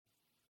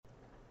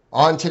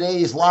On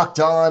today's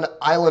Locked On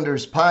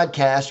Islanders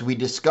podcast, we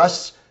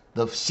discuss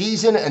the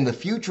season and the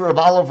future of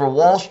Oliver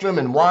Wahlstrom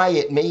and why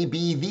it may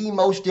be the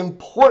most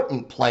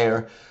important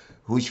player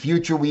whose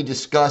future we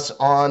discuss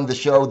on the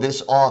show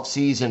this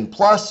offseason.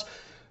 Plus,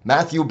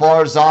 Matthew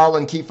Barzal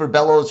and Kiefer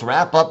Bellows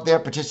wrap up their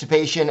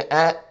participation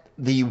at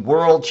the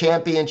World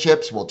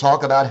Championships. We'll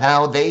talk about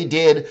how they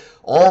did,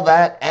 all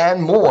that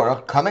and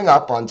more coming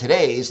up on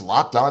today's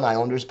Locked On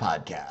Islanders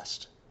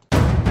podcast.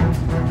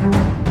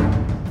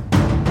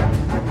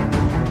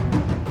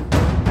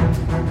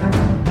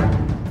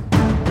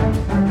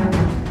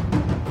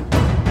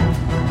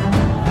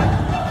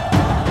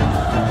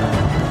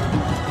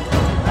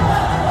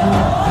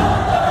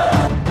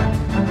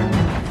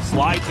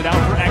 Slides it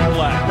out for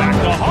Ekblad. Back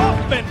to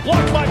Hoffman.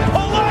 Blocked by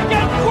Polak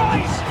and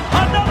Price.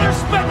 Another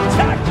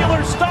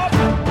spectacular stop.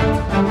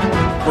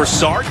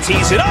 Broussard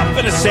tees it up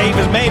and a save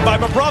is made by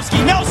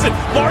Bobrovsky. Nelson.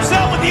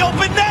 Barzal with the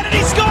open net and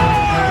he scores!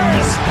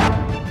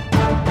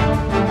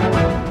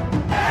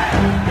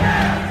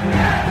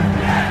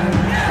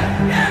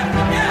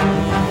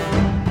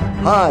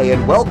 Hi,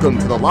 and welcome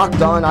to the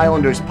Locked On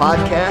Islanders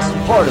podcast,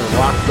 part of the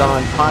Locked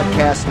On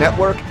Podcast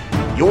Network,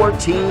 your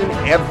team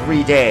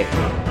every day.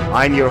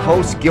 I'm your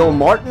host, Gil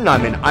Martin.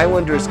 I'm an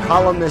Islanders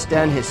columnist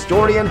and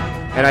historian,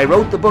 and I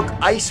wrote the book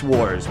Ice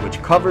Wars,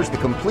 which covers the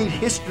complete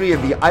history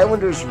of the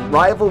Islanders'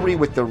 rivalry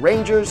with the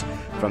Rangers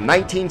from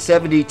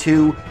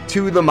 1972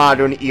 to the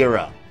modern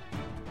era.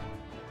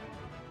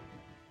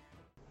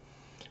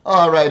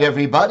 All right,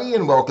 everybody,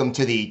 and welcome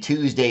to the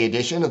Tuesday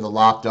edition of the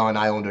Locked On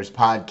Islanders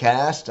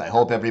podcast. I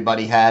hope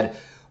everybody had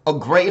a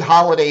great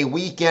holiday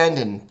weekend,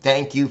 and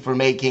thank you for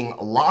making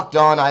Locked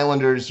On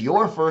Islanders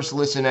your first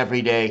listen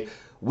every day.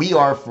 We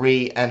are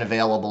free and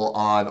available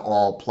on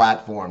all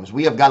platforms.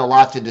 We have got a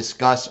lot to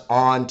discuss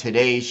on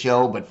today's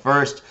show, but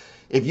first,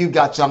 if you've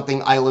got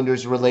something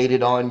Islanders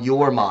related on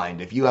your mind,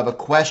 if you have a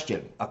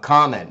question, a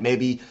comment,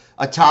 maybe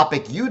a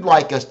topic you'd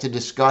like us to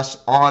discuss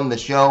on the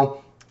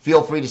show,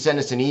 feel free to send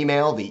us an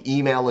email. The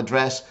email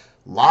address,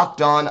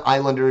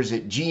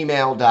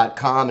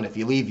 lockedonislanders@gmail.com. And if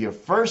you leave your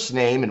first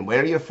name and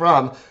where you're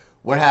from,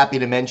 we're happy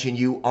to mention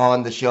you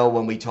on the show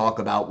when we talk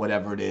about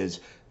whatever it is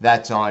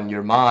that's on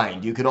your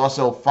mind. You could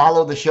also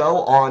follow the show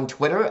on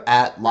Twitter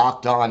at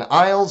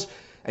LockedOnIsles,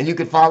 and you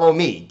could follow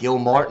me, Gil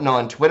Martin,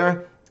 on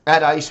Twitter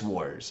at Ice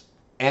Wars,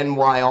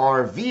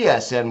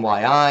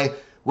 NYRVSNYI.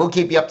 We'll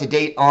keep you up to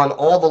date on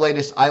all the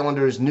latest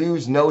Islanders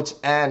news, notes,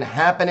 and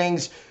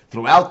happenings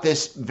throughout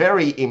this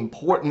very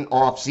important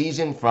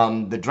offseason,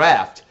 from the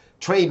draft,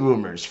 trade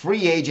rumors,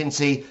 free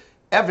agency,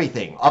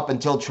 everything up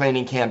until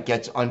training camp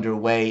gets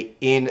underway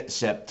in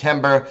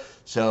September.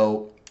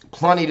 So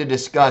plenty to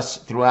discuss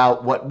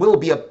throughout what will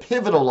be a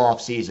pivotal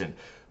offseason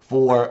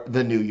for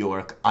the New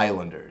York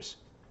Islanders.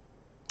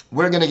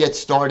 We're going to get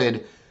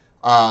started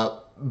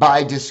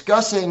by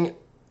discussing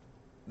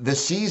the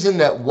season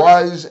that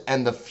was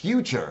and the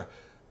future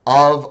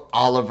of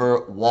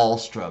Oliver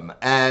Wahlstrom.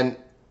 And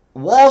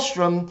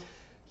Wahlstrom,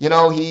 you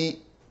know,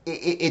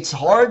 it's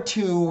hard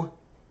to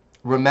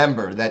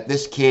remember that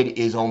this kid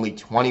is only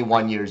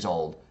 21 years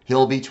old.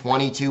 He'll be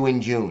 22 in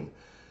June.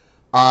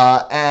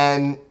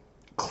 And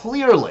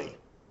clearly,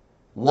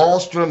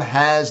 Wahlstrom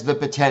has the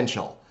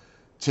potential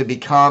to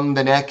become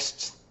the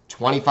next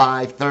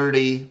 25,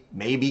 30,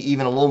 maybe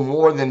even a little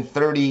more than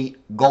 30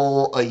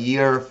 goal a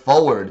year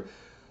forward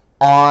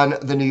on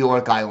the New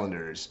York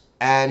Islanders.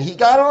 And he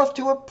got off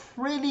to a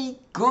pretty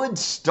good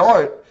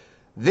start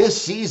this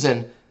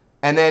season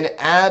and then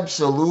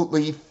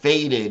absolutely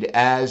faded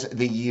as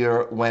the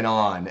year went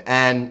on.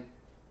 And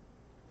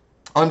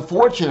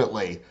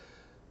unfortunately,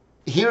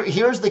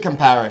 here's the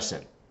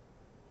comparison.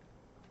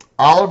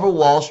 Oliver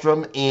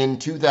Wahlstrom in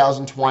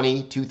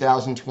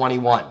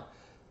 2020-2021,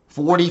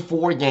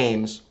 44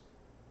 games,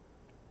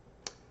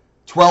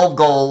 12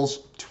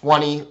 goals,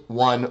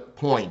 21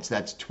 points.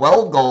 That's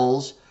 12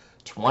 goals,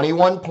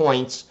 21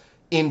 points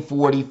in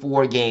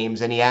 44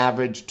 games, and he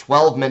averaged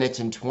 12 minutes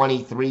and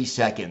 23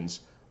 seconds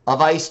of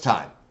ice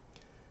time.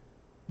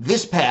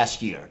 This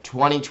past year,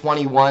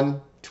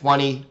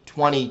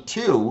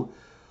 2021-2022,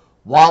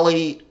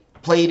 Wally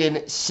played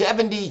in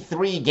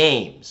 73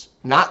 games.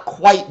 Not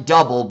quite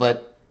double,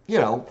 but, you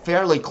know,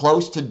 fairly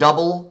close to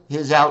double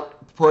his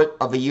output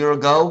of a year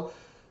ago.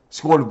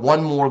 Scored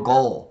one more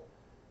goal.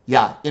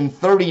 Yeah, in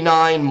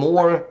 39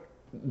 more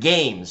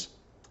games,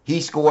 he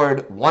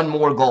scored one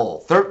more goal.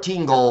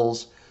 13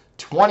 goals,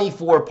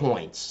 24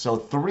 points, so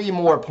 3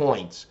 more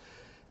points.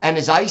 And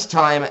his ice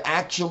time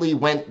actually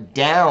went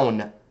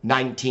down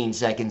 19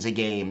 seconds a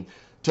game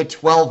to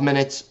 12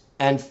 minutes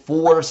and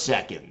 4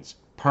 seconds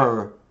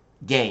per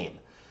game.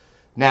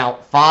 Now,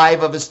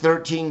 5 of his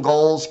 13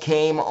 goals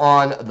came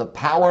on the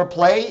power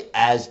play,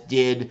 as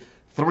did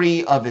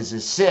 3 of his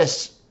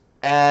assists.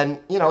 And,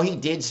 you know, he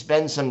did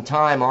spend some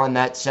time on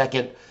that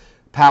second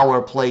power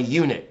play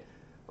unit.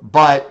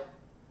 But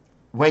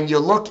when you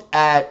look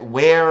at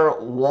where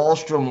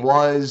Wahlstrom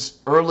was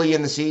early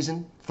in the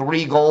season,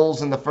 3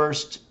 goals in the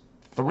first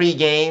 3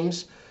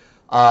 games,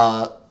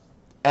 and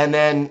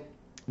then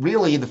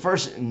really the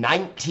first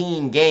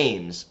 19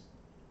 games,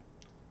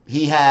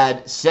 he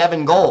had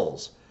 7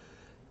 goals.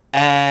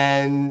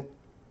 And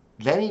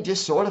then he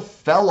just sort of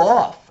fell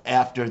off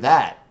after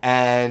that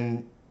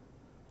and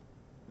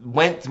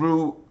went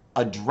through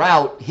a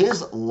drought.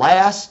 His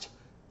last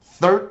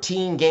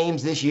 13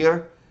 games this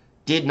year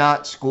did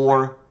not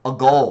score a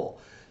goal.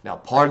 Now,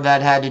 part of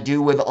that had to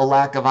do with a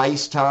lack of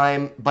ice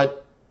time,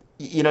 but,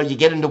 you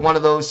get into one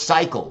of those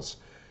cycles.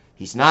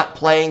 He's not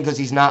playing because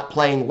he's not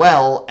playing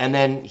well, and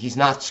then he's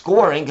not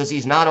scoring because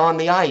he's not on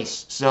the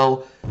ice.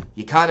 So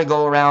you kind of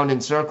go around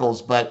in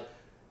circles, but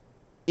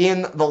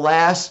in the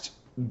last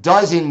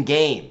dozen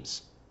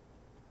games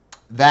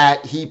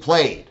that he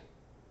played,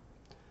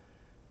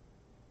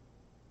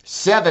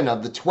 7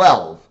 of the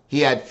 12, he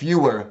had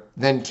fewer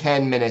than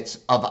 10 minutes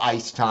of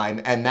ice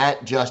time, and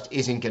that just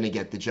isn't going to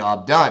get the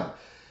job done.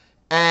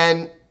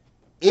 And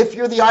if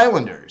you're the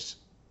Islanders,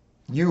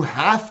 you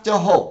have to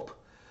hope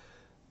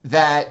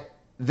that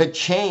the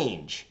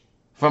change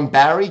from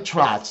Barry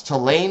Trotz to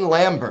Lane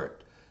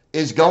Lambert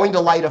is going to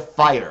light a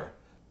fire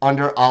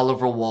under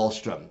Oliver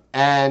Wahlstrom.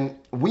 And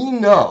we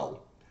know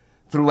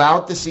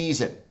throughout the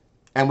season,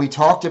 and we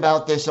talked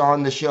about this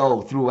on the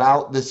show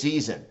throughout the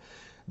season,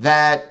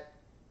 that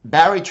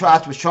Barry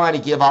Trotz was trying to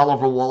give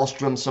Oliver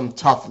Wahlstrom some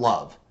tough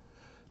love,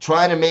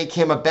 trying to make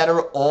him a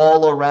better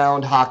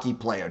all-around hockey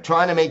player,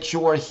 trying to make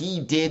sure he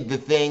did the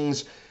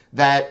things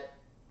that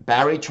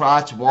Barry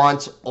Trotz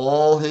wants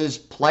all his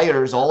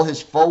players, all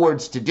his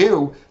forwards to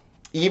do,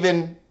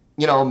 even,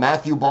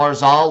 Matthew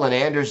Barzal and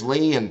Anders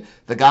Lee and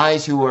the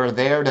guys who are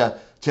there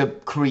to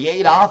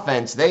create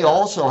offense, they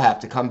also have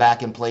to come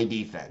back and play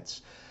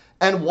defense.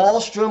 And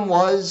Wahlstrom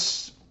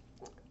was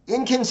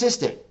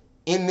inconsistent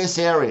in this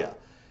area.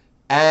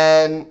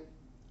 And,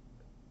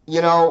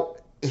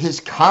 his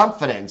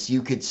confidence,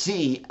 you could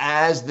see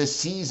as the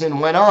season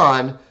went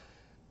on,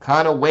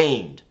 kind of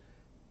waned.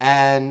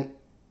 And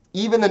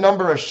even the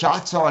number of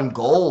shots on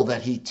goal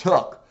that he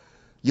took,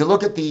 you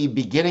look at the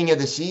beginning of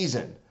the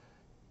season,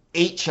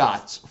 8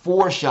 shots,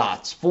 4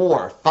 shots,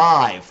 4,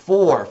 5,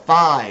 4,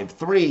 5,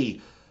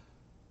 3.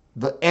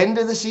 The end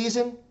of the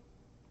season,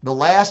 the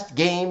last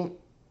game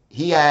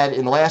he had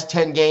in the last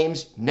 10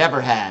 games,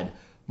 never had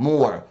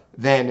more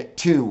than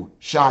 2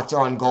 shots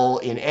on goal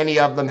in any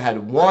of them, had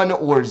 1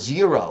 or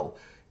 0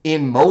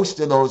 in most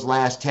of those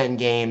last 10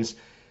 games.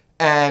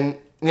 And,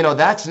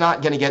 that's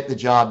not going to get the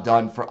job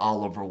done for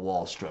Oliver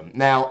Wahlstrom.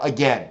 Now,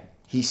 again,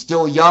 he's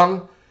still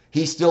young.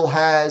 He still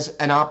has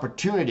an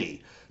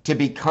opportunity to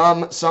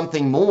become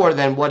something more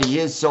than what he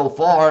is so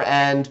far.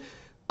 And,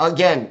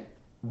 again,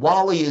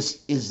 Wally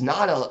is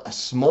not a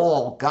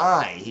small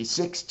guy. He's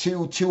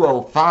 6'2",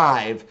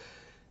 205.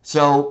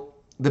 So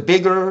the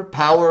bigger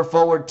power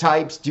forward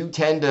types do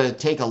tend to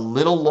take a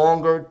little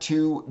longer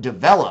to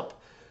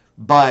develop.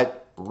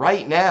 But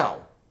right now,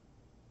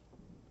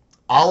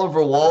 Oliver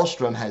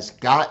Wahlstrom has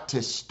got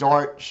to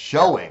start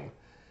showing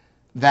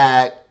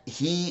that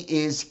he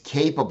is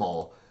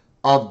capable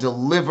of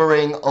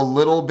delivering a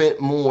little bit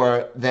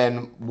more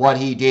than what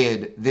he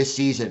did this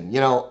season.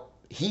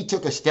 He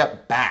took a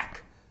step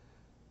back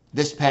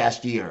this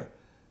past year,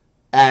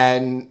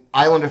 and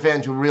Islander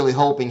fans were really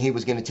hoping he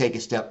was going to take a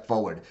step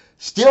forward.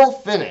 Still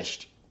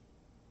finished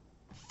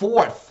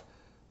 4th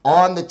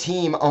on the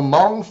team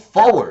among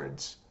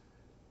forwards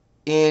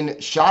in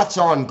shots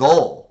on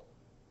goal,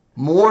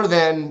 more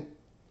than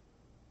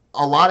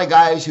a lot of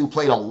guys who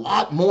played a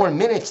lot more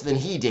minutes than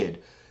he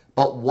did,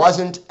 but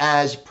wasn't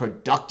as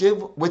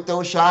productive with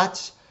those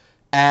shots.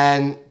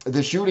 And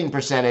the shooting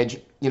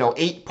percentage,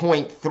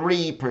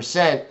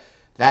 8.3%,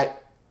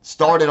 that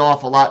started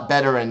off a lot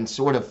better and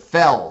sort of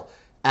fell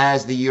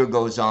as the year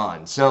goes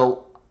on.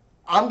 So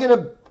I'm going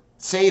to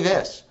say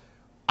this.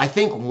 I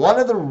think one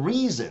of the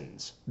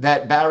reasons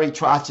that Barry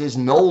Trotz is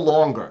no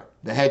longer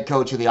the head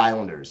coach of the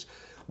Islanders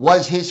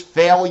was his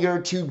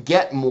failure to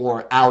get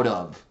more out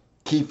of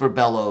Kiefer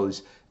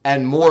Bellows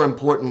and, more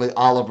importantly,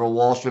 Oliver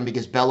Wahlstrom,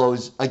 because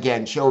Bellows,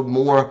 again, showed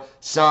more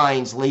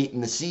signs late in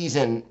the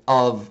season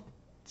of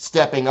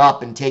stepping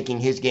up and taking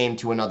his game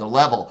to another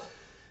level.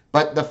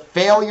 But the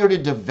failure to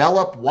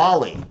develop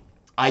Wally,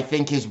 I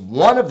think, is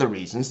one of the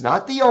reasons,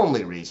 not the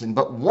only reason,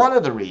 but one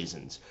of the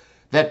reasons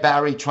that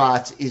Barry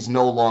Trotz is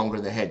no longer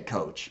the head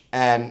coach.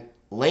 And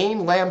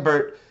Lane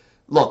Lambert,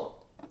 look,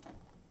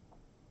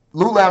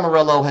 Lou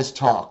Lamoriello has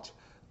talked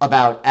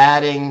about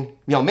adding,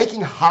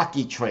 making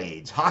hockey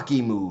trades,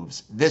 hockey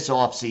moves this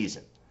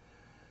offseason.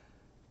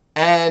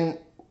 And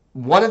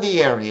one of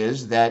the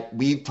areas that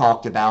we've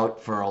talked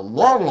about for a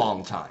long,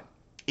 long time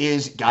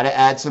is got to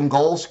add some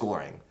goal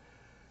scoring.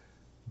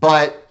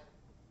 But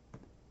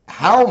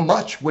how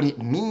much would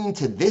it mean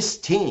to this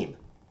team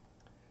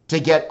to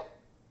get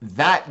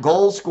that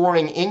goal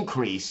scoring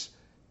increase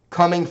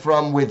coming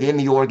from within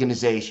the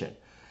organization?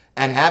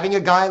 And having a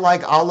guy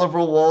like Oliver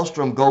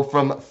Wahlstrom go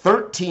from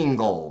 13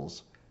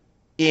 goals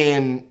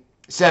in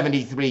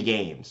 73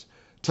 games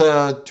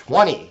to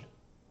 20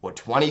 or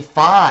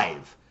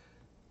 25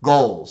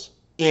 goals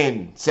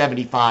in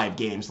 75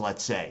 games,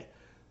 let's say.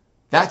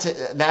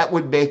 That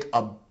would make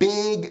a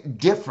big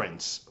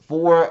difference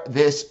for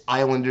this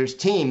Islanders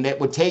team that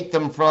would take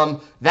them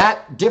from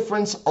that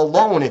difference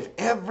alone, if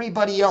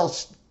everybody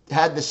else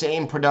had the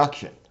same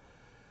production,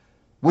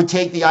 would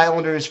take the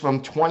Islanders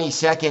from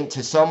 22nd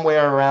to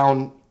somewhere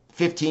around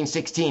 15,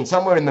 16,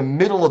 somewhere in the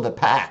middle of the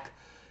pack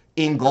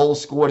in goals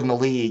scored in the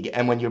league.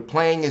 And when you're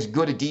playing as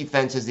good a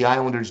defense as the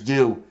Islanders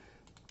do,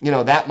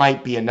 that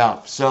might be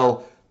enough.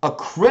 So a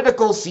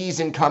critical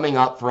season coming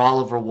up for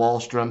Oliver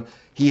Wahlstrom.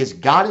 He has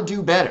got to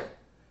do better.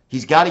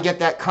 He's got to get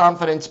that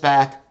confidence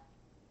back.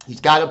 He's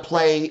got to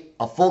play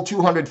a full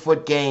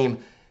 200-foot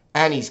game,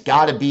 and he's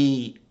got to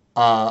be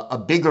a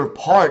bigger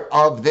part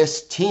of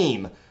this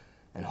team.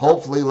 And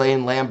hopefully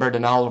Lane Lambert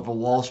and Oliver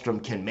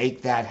Wahlstrom can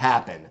make that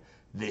happen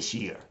this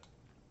year.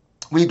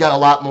 We've got a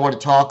lot more to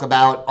talk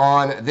about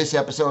on this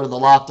episode of the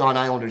Locked On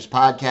Islanders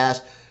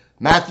podcast.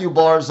 Matthew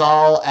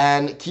Barzal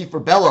and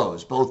Kiefer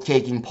Bellows both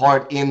taking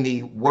part in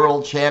the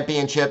World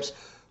Championships.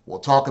 We'll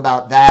talk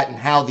about that and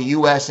how the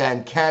U.S.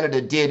 and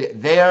Canada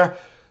did there.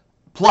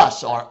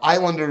 Plus, our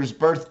Islanders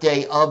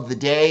birthday of the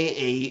day,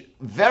 a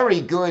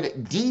very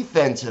good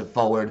defensive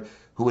forward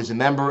who is a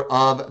member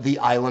of the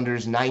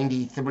Islanders'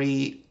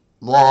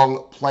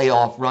 93-long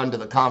playoff run to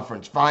the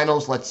conference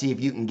finals. Let's see if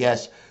you can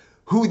guess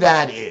who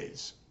that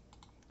is.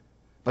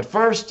 But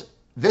first,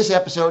 this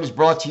episode is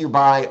brought to you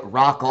by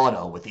Rock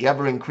Auto. With the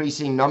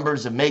ever-increasing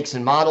numbers of makes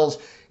and models,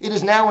 it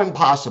is now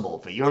impossible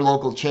for your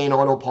local chain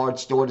auto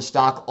parts store to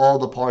stock all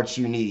the parts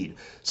you need.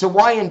 So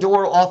why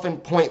endure often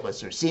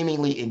pointless or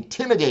seemingly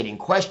intimidating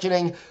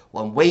questioning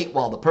and wait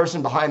while the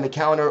person behind the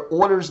counter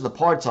orders the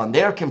parts on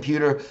their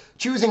computer,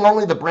 choosing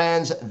only the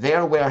brands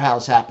their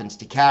warehouse happens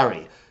to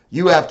carry?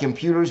 You have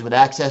computers with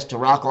access to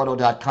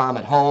rockauto.com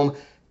at home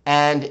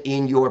and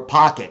in your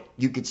pocket.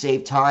 You could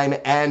save time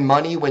and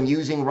money when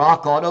using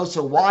Rock Auto,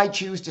 so why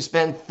choose to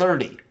spend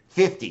 30,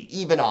 50,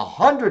 even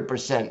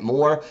 100%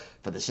 more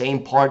for the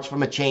same parts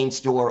from a chain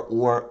store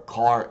or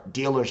car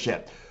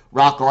dealership?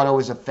 Rock Auto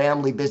is a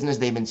family business.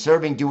 They've been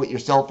serving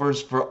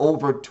do-it-yourselfers for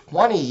over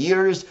 20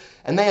 years,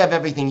 and they have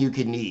everything you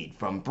could need,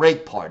 from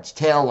brake parts,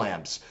 tail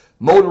lamps,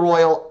 motor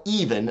oil,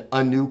 even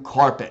a new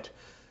carpet.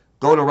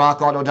 Go to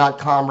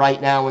rockauto.com right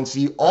now and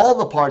see all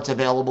the parts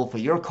available for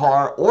your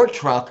car or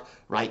truck,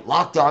 right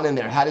locked on in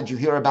their How Did You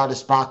Hear About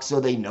Us box, so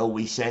they know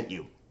we sent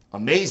you.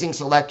 Amazing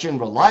selection,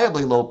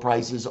 reliably low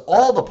prices,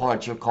 all the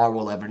parts your car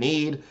will ever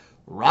need.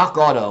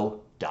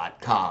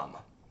 rockauto.com.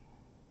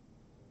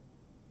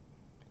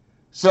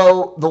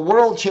 So the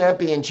World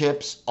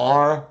Championships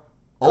are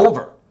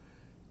over,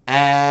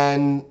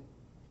 and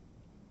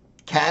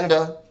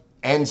Canada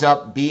ends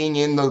up being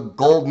in the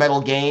gold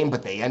medal game,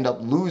 but they end up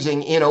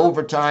losing in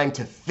overtime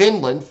to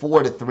Finland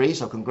 4-3.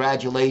 So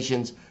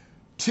congratulations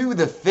to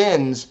the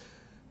Finns.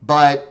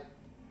 But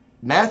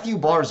Matthew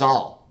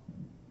Barzal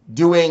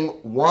doing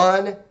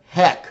one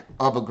heck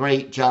of a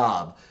great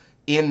job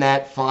in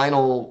that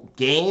final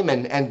game.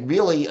 And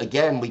really,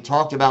 again, we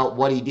talked about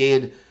what he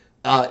did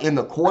in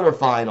the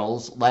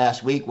quarterfinals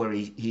last week, where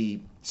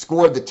he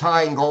scored the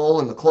tying goal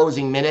in the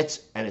closing minutes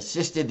and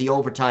assisted the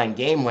overtime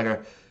game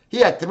winner. He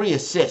had 3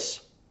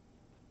 assists.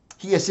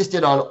 He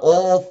assisted on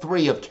all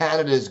 3 of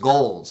Canada's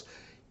goals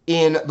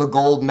in the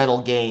gold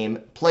medal game,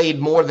 played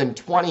more than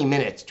 20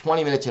 minutes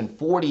and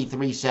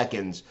 43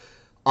 seconds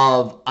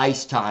of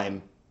ice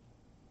time.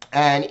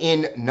 And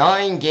in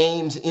 9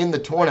 games in the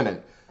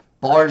tournament,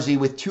 Barzy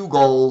with 2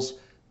 goals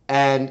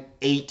and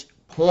 8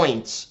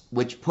 points,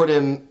 which put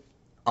him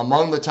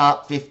among the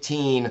top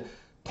 15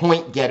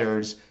 point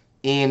getters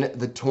in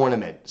the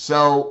tournament.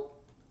 So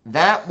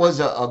that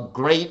was a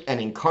great and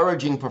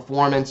encouraging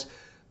performance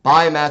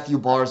by Matthew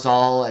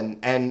Barzal.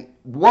 And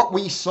what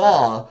we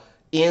saw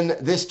in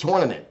this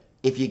tournament,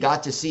 if you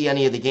got to see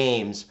any of the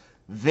games,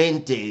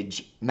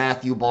 vintage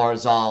Matthew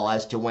Barzal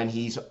as to when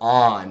he's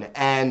on.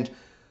 And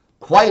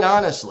quite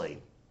honestly,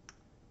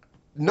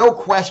 no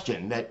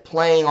question that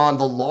playing on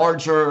the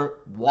larger,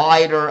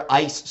 wider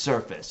ice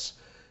surface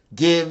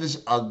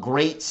gives a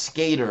great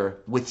skater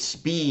with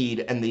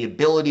speed and the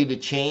ability to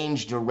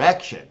change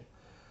direction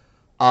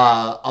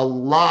a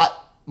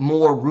lot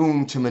more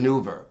room to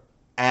maneuver.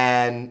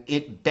 And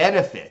it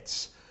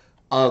benefits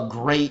a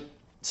great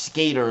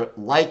skater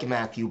like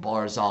Matthew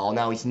Barzal.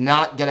 Now, he's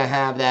not going to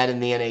have that in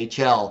the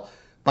NHL,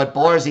 but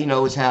Barzy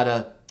knows how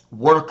to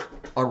work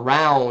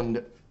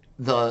around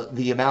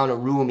the amount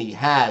of room he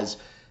has.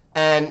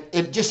 And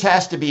it just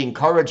has to be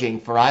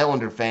encouraging for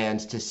Islander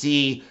fans to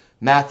see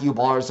Matthew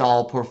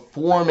Barzal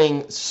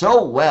performing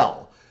so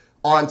well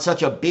on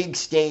such a big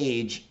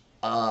stage,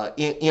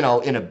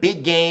 in a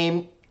big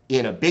game,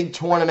 in a big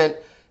tournament,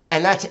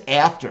 and that's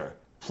after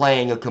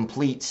playing a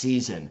complete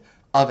season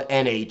of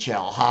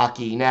NHL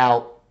hockey.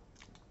 Now,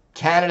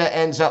 Canada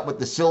ends up with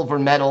the silver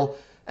medal,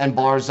 and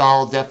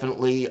Barzal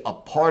definitely a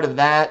part of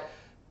that.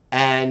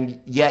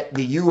 And yet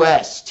the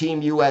U.S.,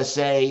 Team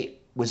USA,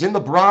 was in the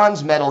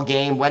bronze medal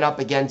game, went up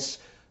against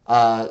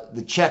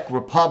the Czech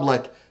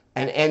Republic,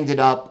 and ended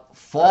up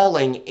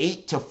falling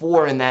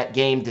 8-4 in that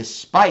game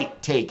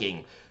despite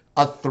taking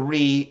a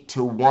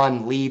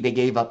 3-1 lead. They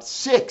gave up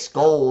 6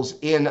 goals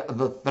in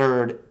the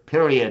third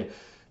period.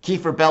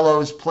 Kiefer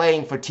Bellows,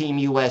 playing for Team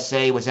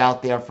USA, was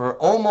out there for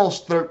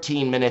almost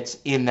 13 minutes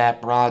in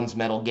that bronze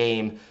medal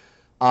game.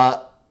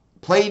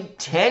 Played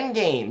 10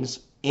 games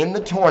in the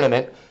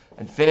tournament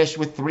and finished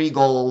with 3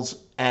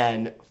 goals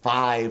and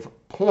 5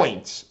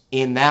 points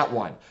in that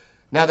one.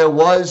 Now, there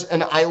was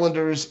an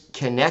Islanders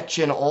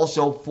connection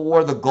also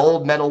for the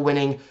gold medal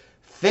winning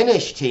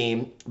Finnish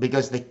team,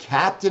 because the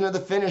captain of the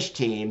Finnish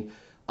team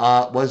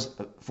was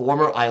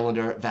former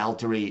Islander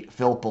Valtteri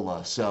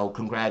Filppula. So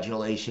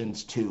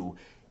congratulations to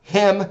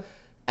him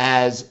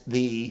as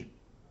the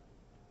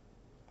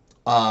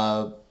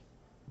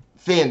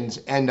Finns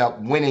end up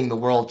winning the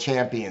World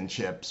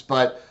Championships.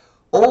 But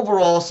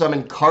overall, some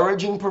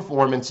encouraging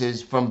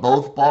performances from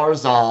both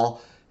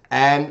Barzal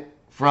and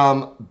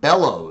from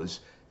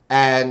Bellows.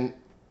 And,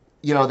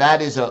 you know,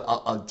 that is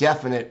a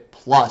definite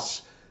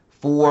plus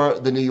for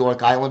the New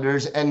York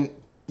Islanders. And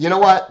you know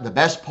what? The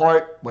best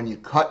part, when you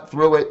cut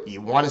through it,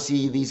 you want to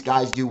see these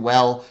guys do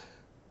well,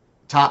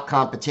 top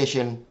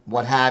competition,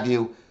 what have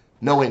you.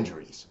 No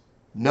injuries.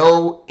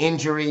 No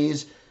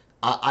injuries.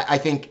 I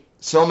think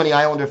so many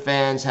Islander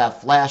fans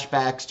have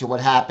flashbacks to what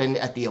happened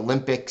at the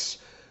Olympics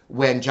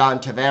when John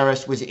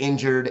Tavares was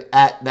injured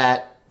at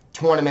that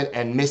tournament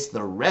and missed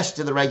the rest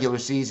of the regular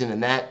season,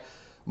 and that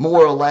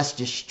more or less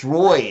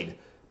destroyed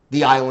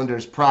the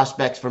Islanders'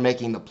 prospects for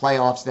making the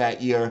playoffs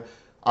that year.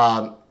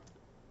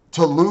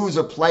 To lose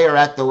a player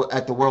at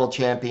the World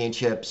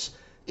Championships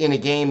in a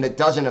game that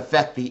doesn't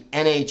affect the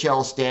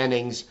NHL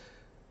standings,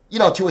 you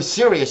know, to a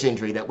serious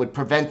injury that would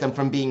prevent them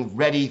from being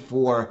ready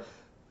for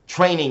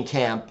training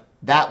camp,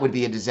 that would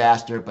be a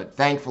disaster. But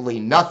thankfully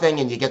nothing,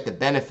 and you get the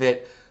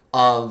benefit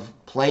of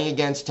playing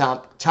against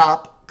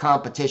top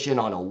competition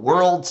on a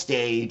world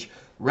stage,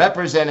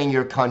 representing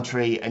your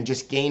country, and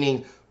just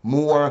gaining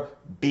more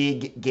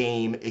big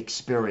game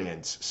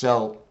experience.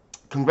 So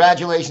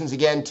congratulations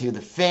again to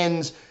the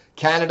Finns,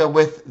 Canada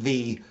with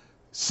the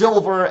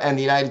silver, and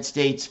the United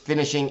States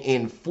finishing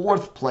in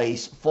 4th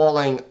place,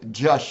 falling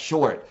just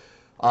short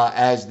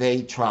as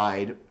they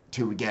tried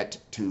to get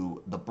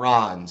to the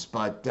bronze.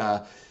 But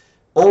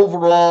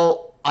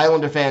overall,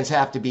 Islander fans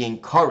have to be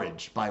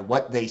encouraged by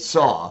what they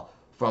saw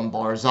from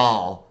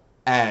Barzal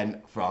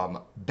and from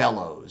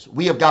Bellows.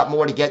 We have got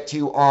more to get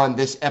to on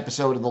this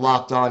episode of the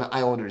Locked On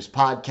Islanders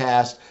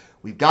podcast.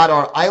 We've got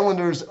our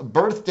Islanders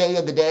birthday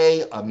of the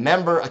day,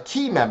 a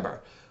key member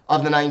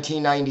of the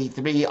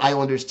 1993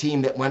 Islanders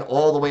team that went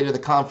all the way to the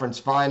conference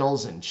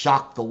finals and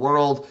shocked the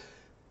world.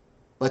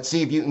 Let's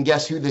see if you can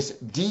guess who this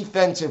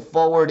defensive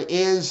forward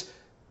is.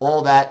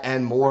 All that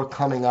and more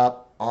coming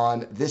up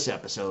on this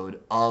episode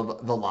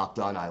of the Locked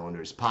On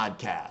Islanders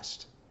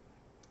podcast.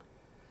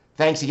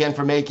 Thanks again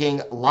for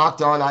making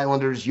Locked On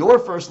Islanders your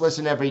first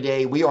listen every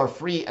day. We are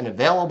free and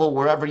available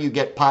wherever you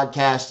get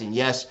podcasts, and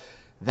yes,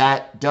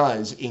 that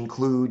does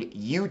include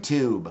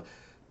YouTube.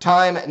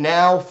 Time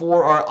now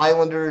for our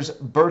Islanders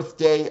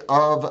birthday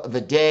of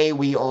the day.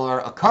 We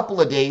are a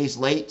couple of days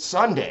late.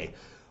 Sunday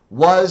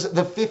was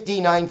the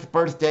 59th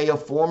birthday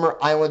of former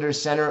Islanders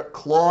center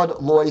Claude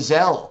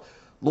Loisel.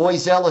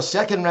 Loisel, a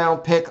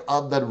second-round pick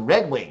of the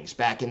Red Wings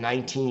back in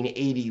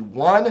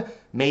 1981,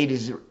 made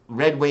his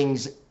Red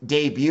Wings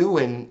debut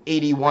in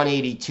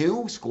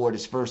 81-82, scored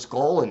his first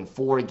goal in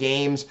 4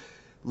 games,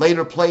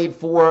 later played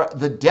for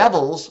the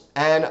Devils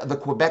and the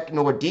Quebec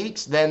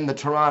Nordiques, then the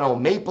Toronto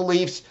Maple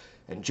Leafs,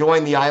 and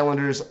joined the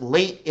Islanders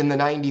late in the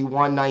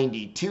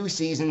 91-92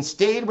 season,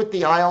 stayed with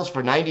the Isles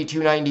for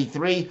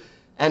 92-93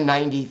 and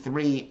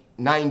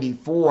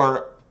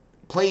 93-94,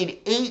 played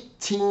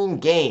 18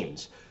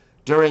 games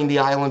during the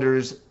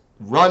Islanders'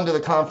 run to the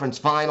conference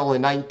final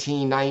in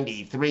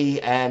 1993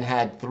 and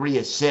had 3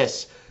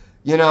 assists.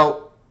 You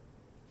know,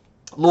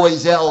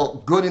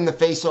 Loisel, good in the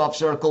faceoff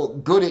circle,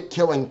 good at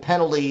killing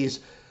penalties,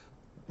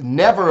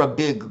 never a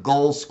big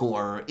goal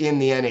scorer in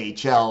the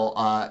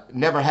NHL,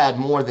 never had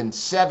more than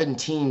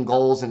 17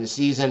 goals in a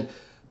season,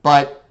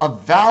 but a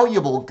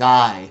valuable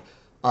guy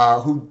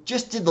who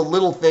just did the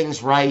little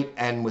things right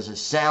and was a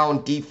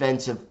sound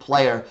defensive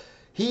player.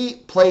 He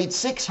played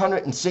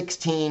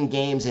 616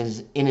 games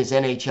in his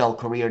NHL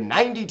career,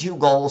 92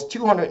 goals,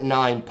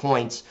 209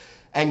 points,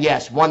 and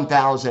yes,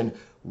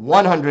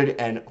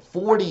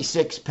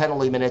 1,146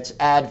 penalty minutes,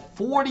 add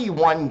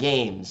 41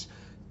 games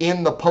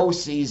in the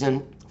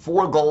postseason,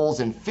 4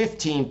 goals and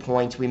 15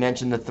 points. We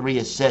mentioned the 3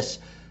 assists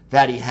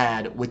that he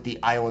had with the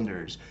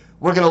Islanders.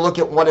 We're going to look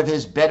at one of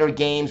his better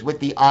games with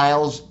the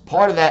Isles,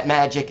 part of that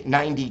magic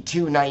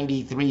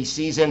 92-93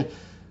 season,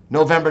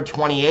 November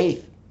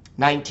 28th.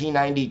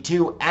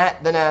 1992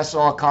 at the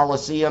Nassau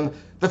Coliseum.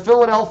 The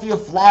Philadelphia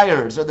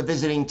Flyers are the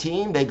visiting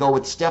team. They go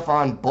with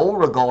Stefan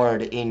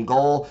Beauregard in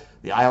goal.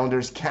 The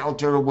Islanders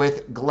counter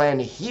with Glenn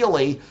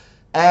Healy.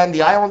 And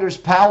the Islanders'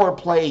 power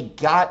play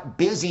got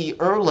busy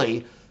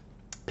early.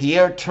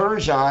 Pierre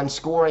Turgeon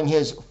scoring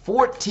his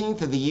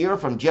 14th of the year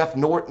from Jeff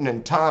Norton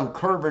and Tom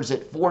Curvers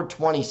at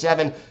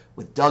 4:27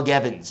 with Doug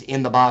Evans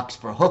in the box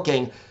for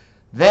hooking.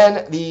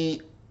 Then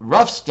the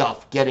rough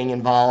stuff getting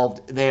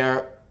involved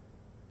there.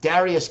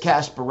 Darius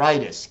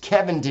Kasparaitis,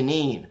 Kevin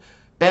Dineen,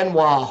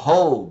 Benoit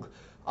Hogue,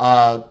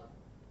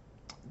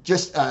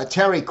 just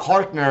Terry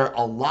Karkner,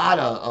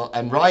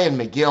 and Ryan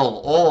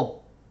McGill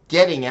all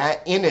getting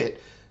in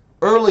it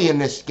early in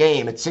this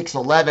game at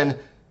 6:11.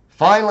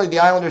 Finally, the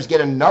Islanders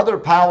get another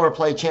power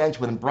play chance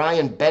when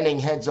Brian Benning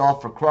heads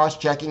off for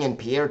cross-checking and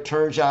Pierre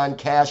Turgeon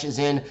cashes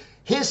in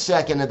his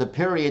second of the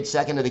period,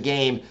 second of the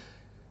game.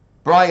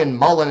 Brian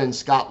Mullen and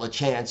Scott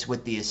LaChance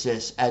with the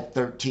assist at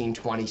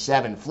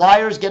 13:27.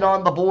 Flyers get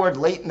on the board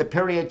late in the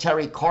period.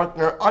 Terry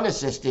Karkner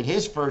unassisted,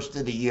 his first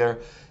of the year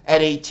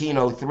at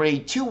 18:03.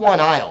 2-1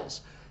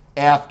 Isles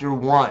after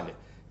one.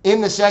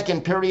 In the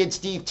second period,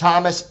 Steve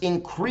Thomas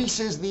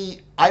increases the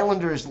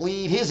Islanders'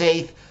 lead, his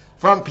eighth,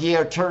 from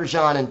Pierre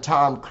Turgeon and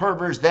Tom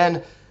Kerbers.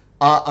 Then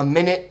a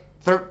minute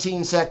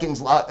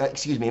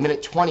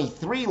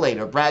 23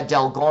 later, Brad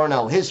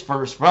Delgarno, his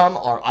first from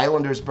our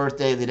Islanders'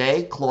 birthday of the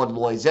day, Claude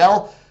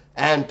Loisel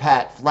and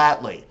Pat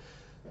Flatley.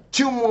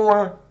 Two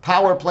more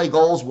power play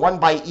goals, one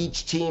by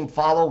each team,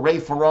 follow. Ray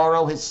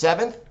Ferraro, his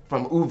seventh,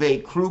 from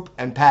Uwe Krupp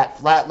and Pat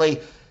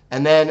Flatley.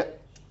 And then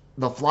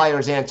the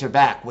Flyers answer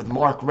back with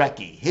Mark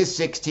Recchi, his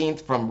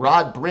 16th, from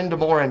Rod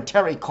Brindamore and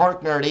Terry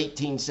Karkner at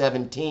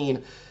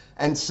 18:17.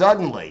 And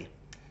suddenly,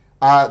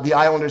 the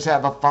Islanders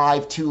have a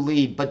 5-2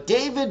 lead. But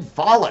David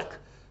Volek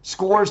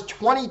scores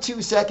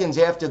 22 seconds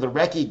after the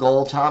Recchi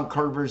goal. Tom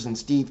Kerbers and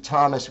Steve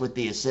Thomas with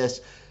the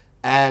assist.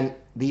 And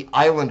the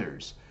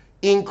Islanders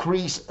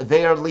increase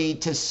their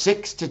lead to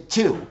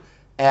 6-2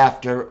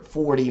 after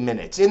 40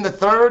 minutes. In the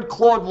third,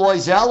 Claude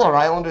Loisel, our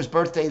Islanders'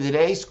 birthday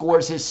today,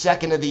 scores his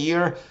second of the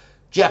year.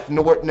 Jeff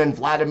Norton and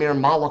Vladimir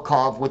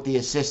Malakov with the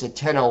assist at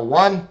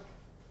 10:01.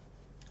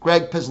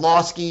 Greg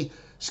Pizlowski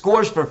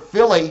scores for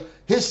Philly,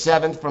 his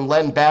seventh, from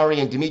Len Barry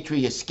and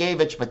Dmitry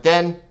Yushkevich. But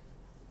then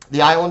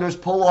the Islanders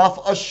pull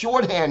off a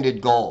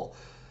shorthanded goal.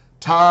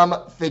 Tom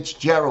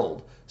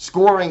Fitzgerald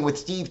scoring with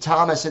Steve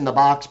Thomas in the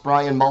box,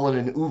 Brian Mullen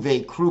and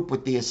Uwe Krupp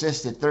with the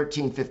assist at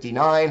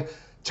 13:59.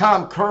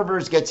 Tom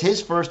Kerbers gets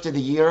his first of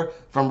the year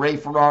from Ray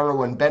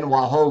Ferraro and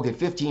Benoit Hogue at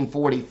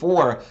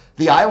 15:44.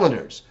 The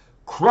Islanders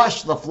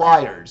crush the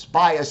Flyers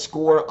by a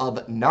score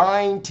of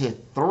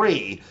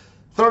 9-3.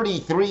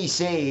 33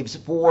 saves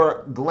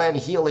for Glenn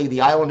Healy.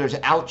 The Islanders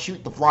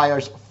outshoot the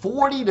Flyers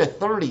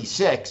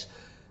 40-36.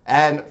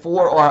 And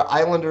for our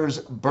Islanders'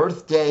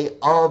 birthday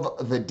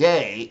of the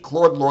day,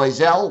 Claude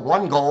Loisel,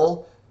 1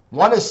 goal,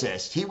 1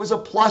 assist. He was a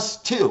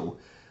 +2,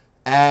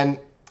 and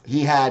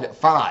he had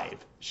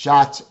 5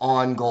 shots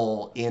on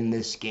goal in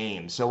this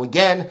game. So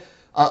again,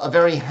 a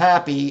very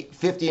happy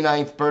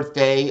 59th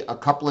birthday, a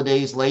couple of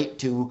days late,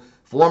 to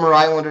former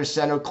Islanders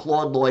center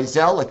Claude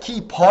Loisel, a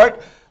key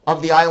part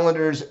of the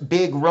Islanders'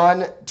 big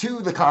run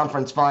to the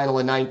conference final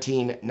in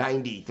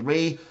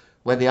 1993,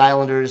 when the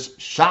Islanders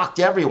shocked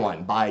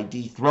everyone by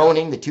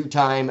dethroning the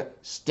two-time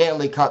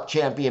Stanley Cup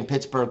champion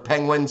Pittsburgh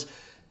Penguins.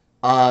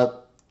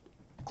 Claude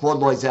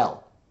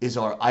Loisel is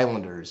our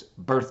Islanders'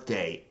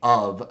 birthday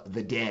of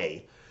the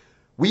day.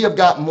 We have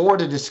got more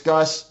to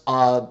discuss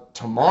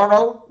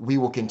tomorrow. We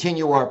will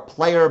continue our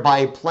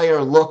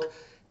player-by-player look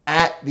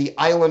at the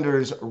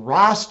Islanders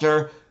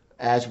roster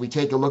as we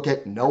take a look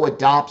at Noah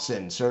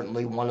Dobson,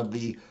 certainly one of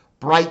the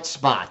bright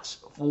spots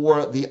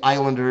for the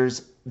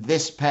Islanders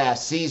this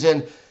past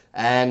season.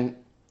 And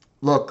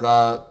look,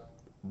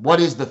 what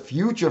is the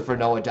future for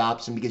Noah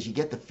Dobson? Because you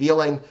get the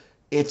feeling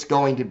it's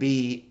going to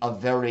be a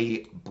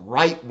very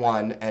bright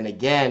one. And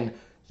again,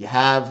 you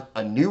have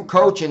a new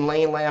coach in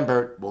Lane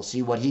Lambert. We'll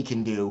see what he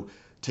can do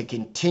to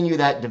continue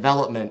that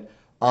development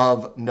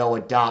of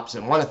Noah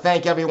Dobson. I want to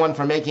thank everyone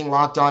for making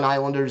Locked On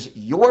Islanders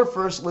your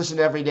first listen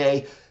every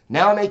day.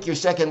 Now make your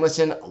second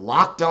listen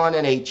Locked On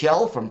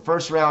NHL. From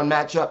first-round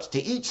matchups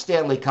to each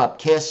Stanley Cup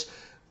kiss,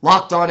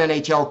 Locked On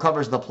NHL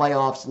covers the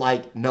playoffs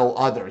like no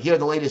other. Hear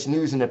the latest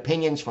news and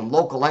opinions from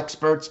local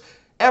experts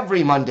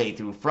every Monday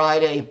through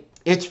Friday.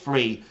 It's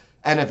free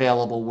and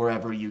available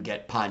wherever you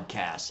get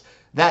podcasts.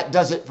 That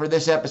does it for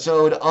this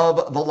episode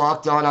of the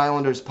Locked On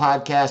Islanders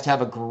podcast.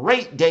 Have a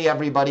great day,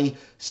 everybody.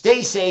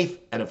 Stay safe.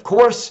 And, of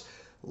course,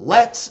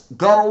 let's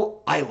go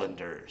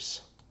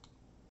Islanders.